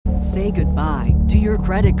Say goodbye to your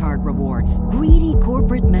credit card rewards. Greedy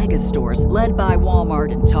corporate mega stores, led by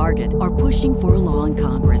Walmart and Target, are pushing for a law in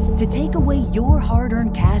Congress to take away your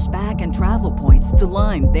hard-earned cash back and travel points to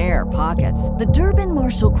line their pockets. The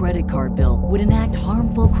Durbin-Marshall credit card bill would enact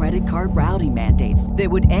harmful credit card routing mandates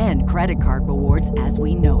that would end credit card rewards as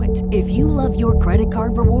we know it. If you love your credit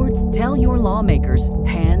card rewards, tell your lawmakers,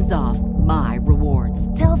 hands off my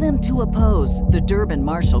rewards. Tell them to oppose the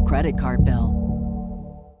Durbin-Marshall credit card bill.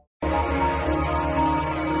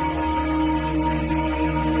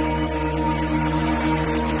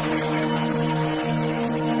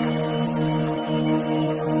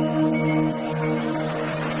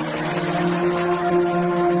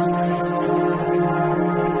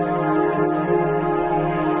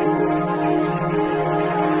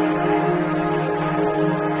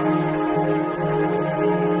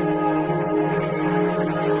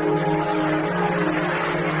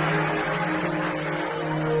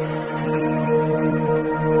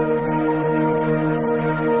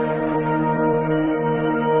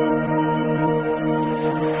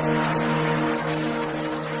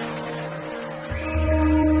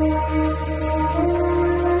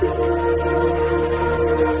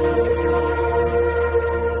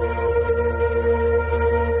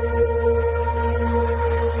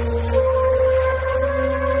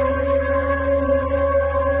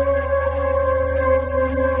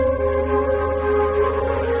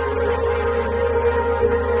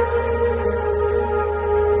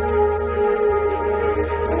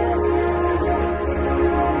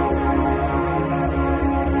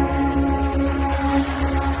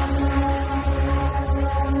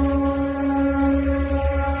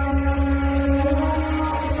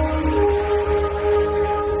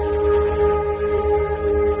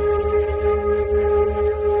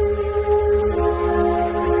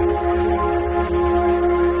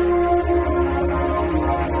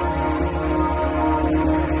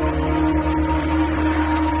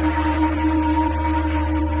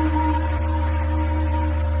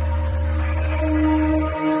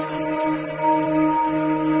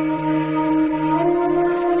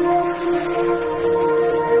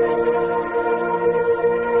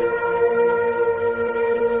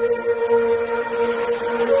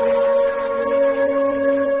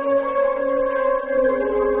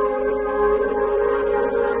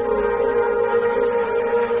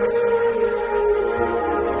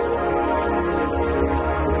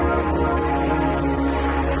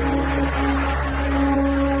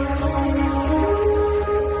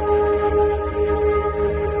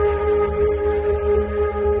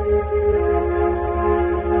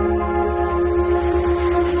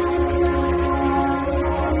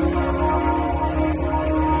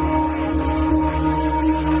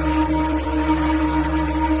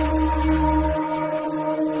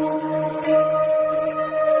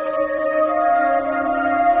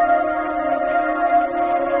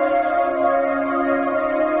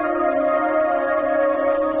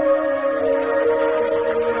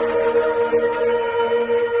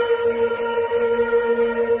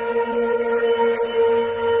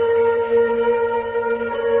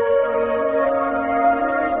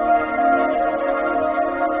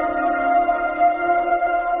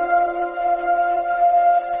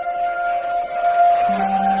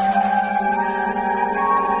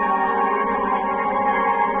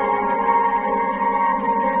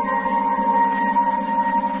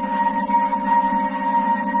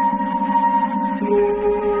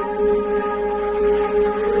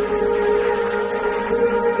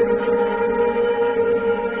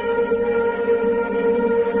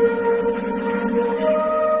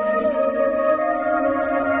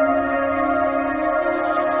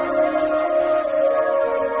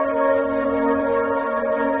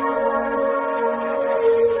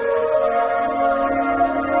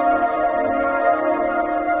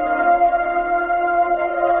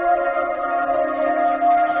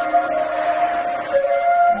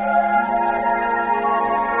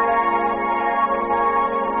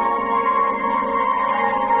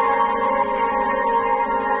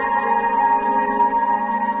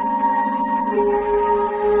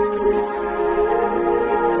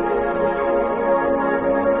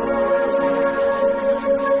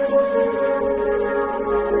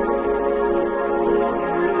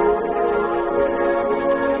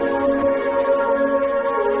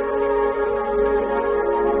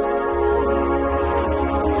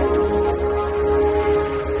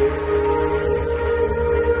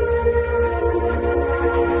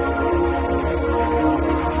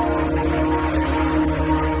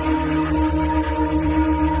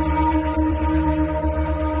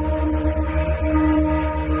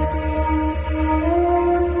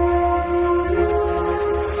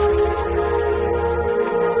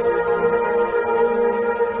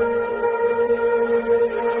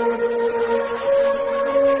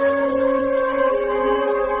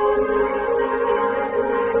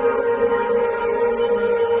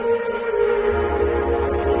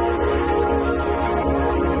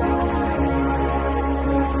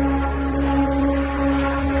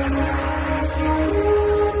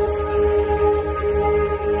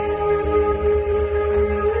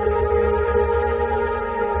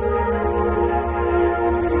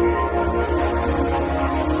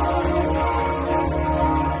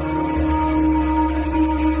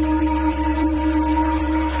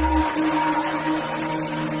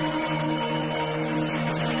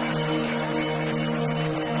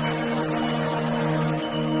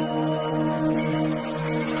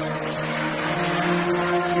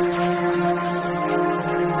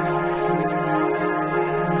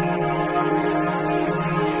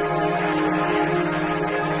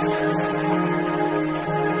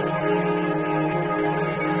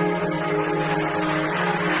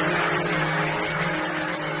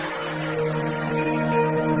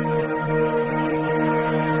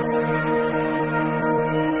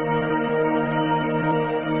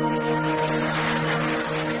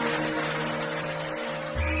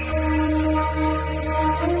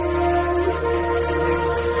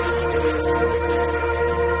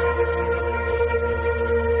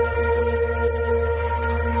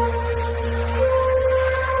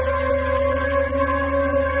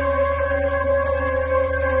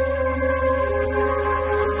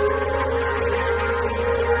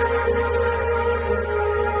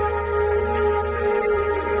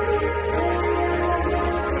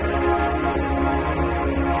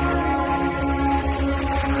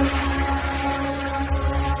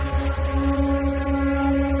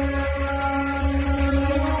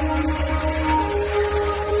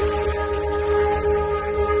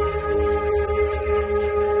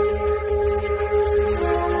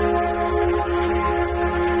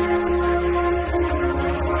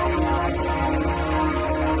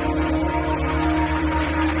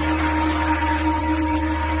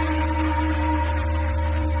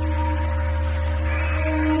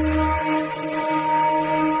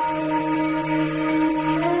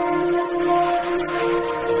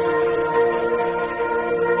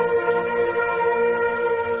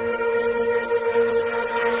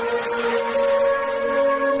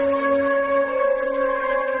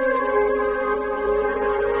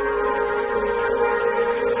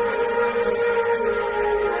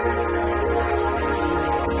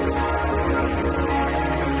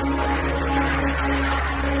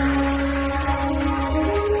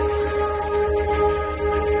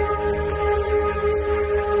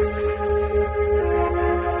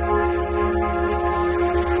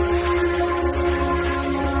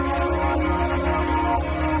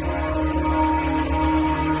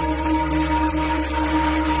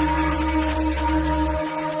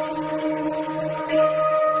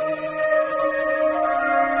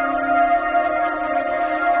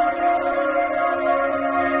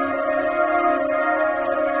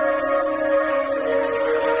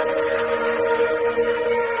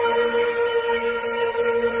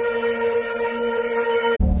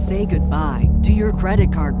 your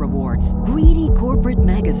credit card rewards. Greedy corporate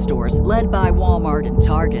mega stores, led by Walmart and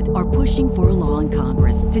Target, are pushing for a law in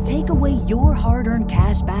Congress to take away your hard-earned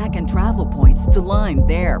cash back and travel points to line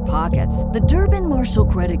their pockets. The Durbin-Marshall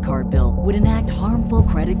credit card bill would enact harmful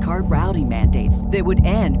credit card routing mandates that would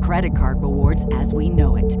end credit card rewards as we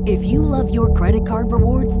know it. If you love your credit card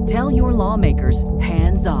rewards, tell your lawmakers,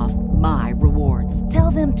 hands off my rewards. Tell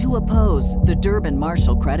them to oppose the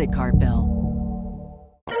Durbin-Marshall credit card bill.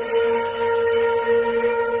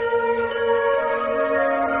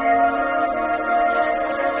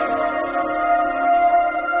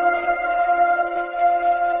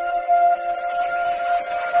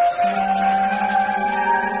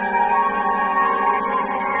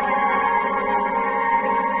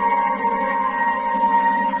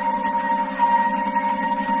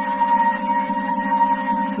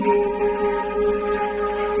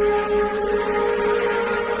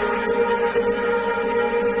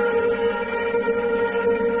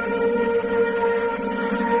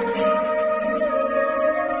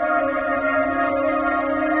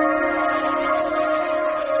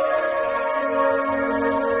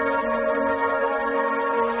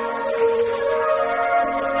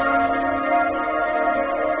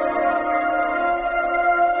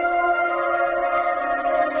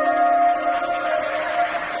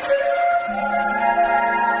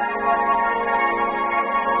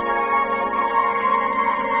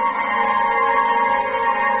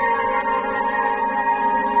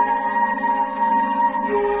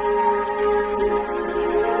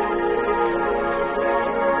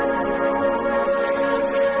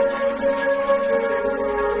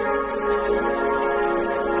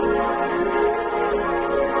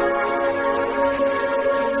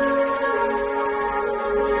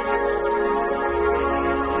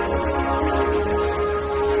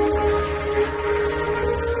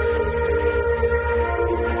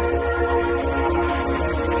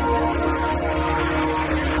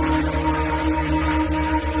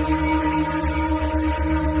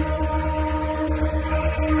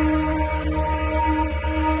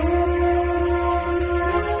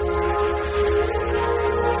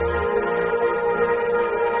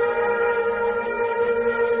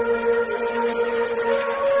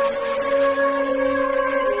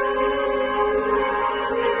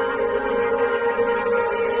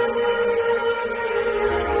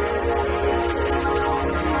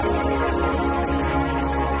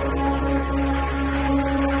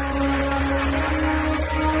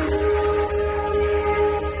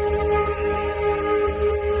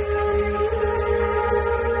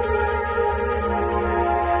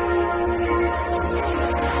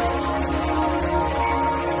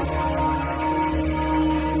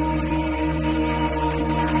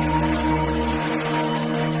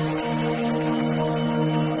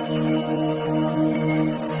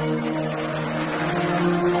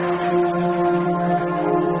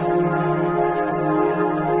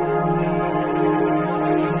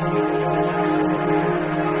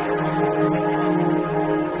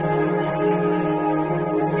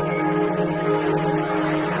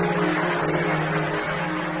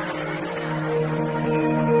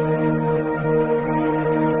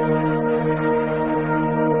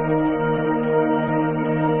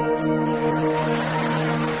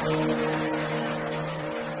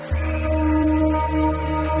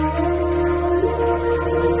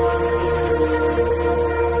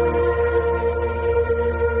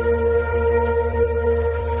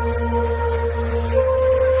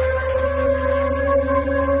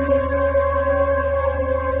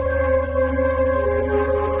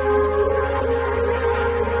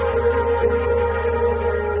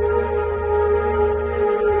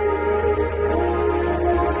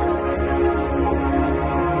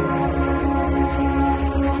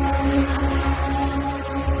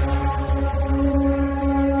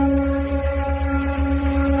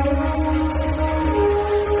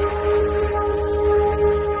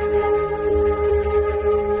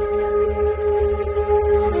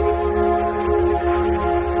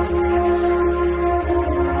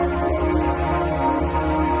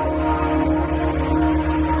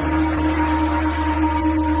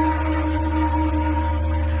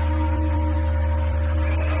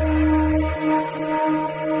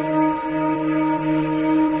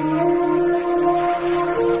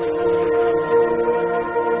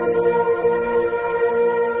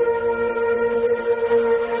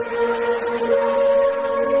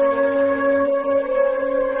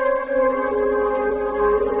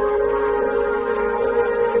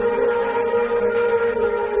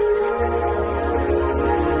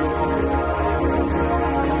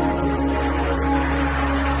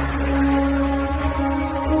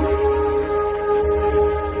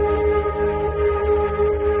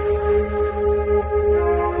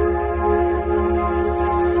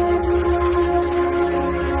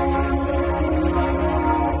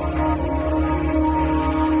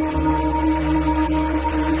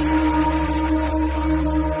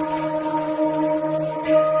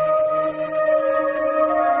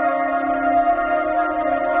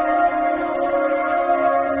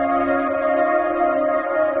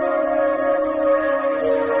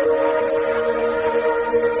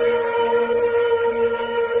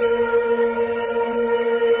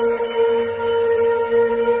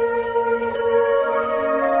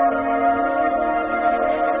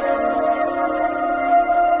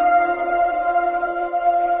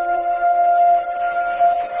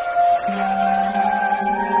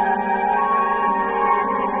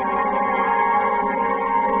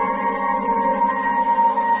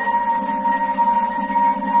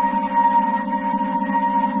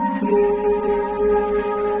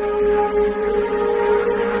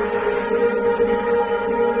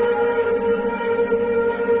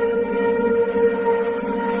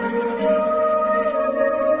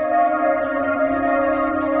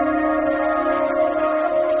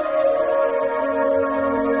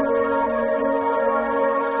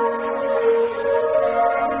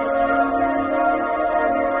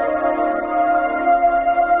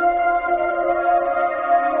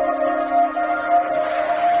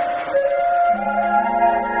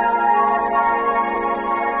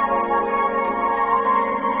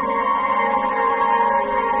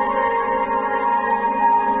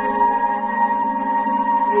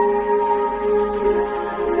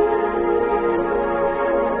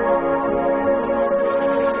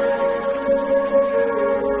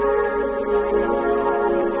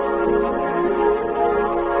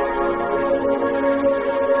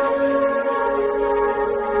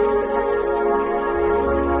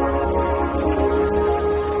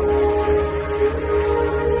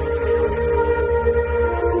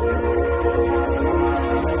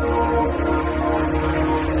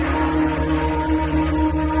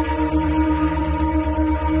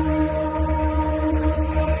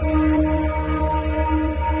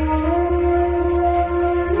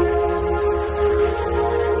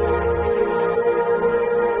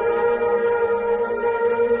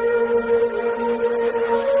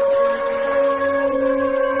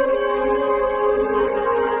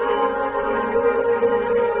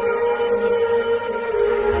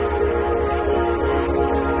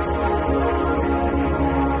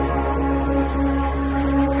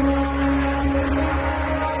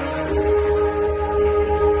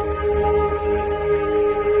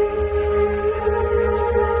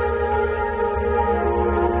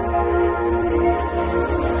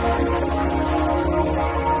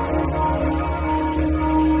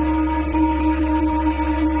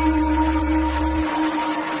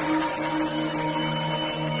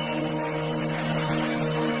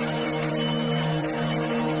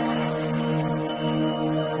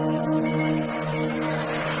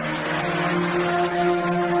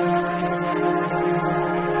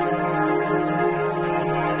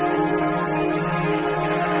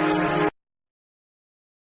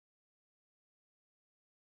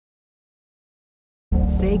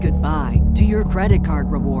 Say goodbye to your credit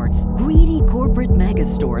card rewards. Greedy corporate mega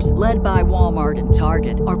stores, led by Walmart and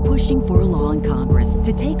Target, are pushing for a law in Congress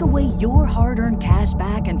to take away your hard-earned cash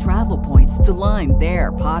back and travel points to line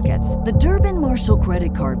their pockets. The Durbin-Marshall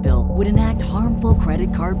credit card bill would enact harmful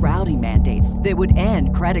credit card routing mandates that would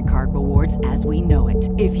end credit card rewards as we know it.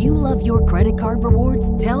 If you love your credit card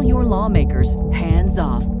rewards, tell your lawmakers, hands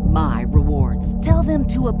off my rewards. Tell them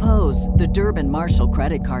to oppose the Durbin-Marshall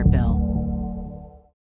credit card bill.